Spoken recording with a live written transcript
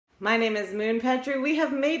My name is Moon Petrie. We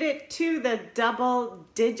have made it to the double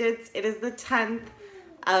digits. It is the 10th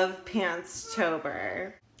of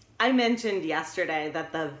Pantstober. I mentioned yesterday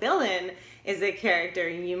that the villain is a character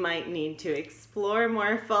you might need to explore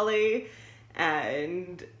more fully,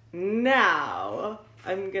 and now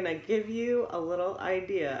I'm gonna give you a little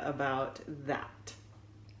idea about that.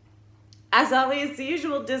 As always, the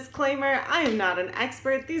usual disclaimer, I am not an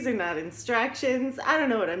expert. These are not instructions. I don't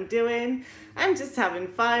know what I'm doing. I'm just having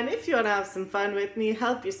fun. If you want to have some fun with me,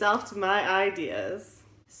 help yourself to my ideas.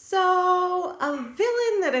 So, a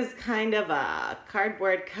villain that is kind of a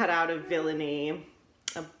cardboard cutout of villainy,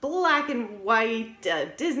 a black and white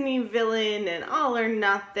Disney villain, and all or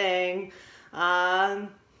nothing, that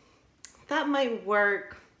might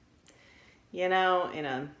work, you know, in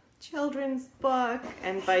a children's book,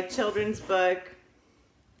 and by children's book,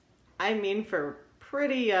 I mean for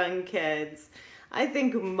pretty young kids. I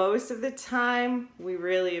think most of the time, we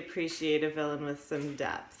really appreciate a villain with some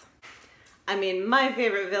depth. I mean, my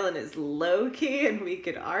favorite villain is Loki, and we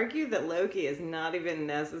could argue that Loki is not even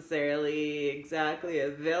necessarily exactly a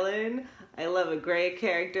villain. I love a great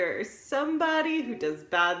character or somebody who does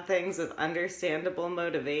bad things with understandable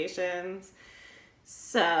motivations.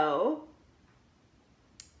 So,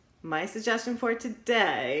 my suggestion for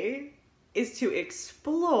today is to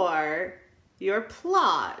explore your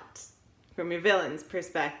plot from your villain's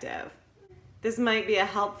perspective. This might be a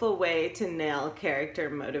helpful way to nail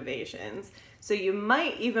character motivations. So you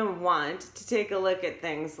might even want to take a look at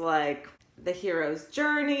things like the hero's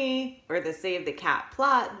journey, or the save the cat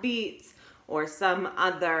plot beats, or some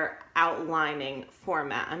other outlining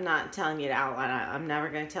format. I'm not telling you to outline. I'm never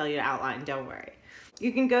going to tell you to outline, don't worry.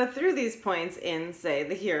 You can go through these points in, say,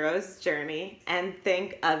 the hero's journey and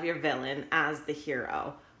think of your villain as the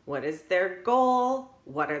hero. What is their goal?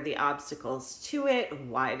 What are the obstacles to it?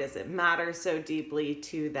 Why does it matter so deeply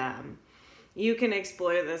to them? You can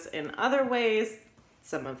explore this in other ways,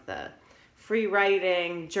 some of the free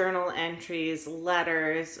writing, journal entries,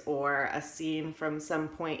 letters, or a scene from some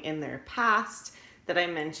point in their past that I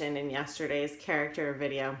mentioned in yesterday's character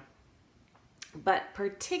video. But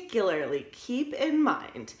particularly keep in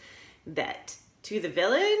mind that to the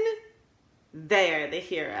villain, they are the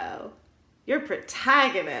hero. Your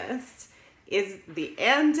protagonist is the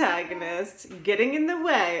antagonist getting in the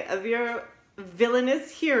way of your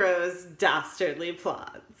villainous hero's dastardly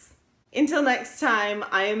plots. Until next time,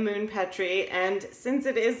 I am Moon Petrie, and since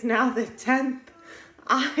it is now the 10th,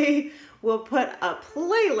 I will put a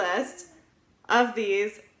playlist of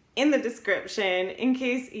these in the description in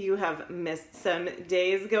case you have missed some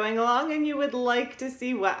days going along and you would like to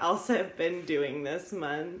see what else I've been doing this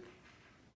month.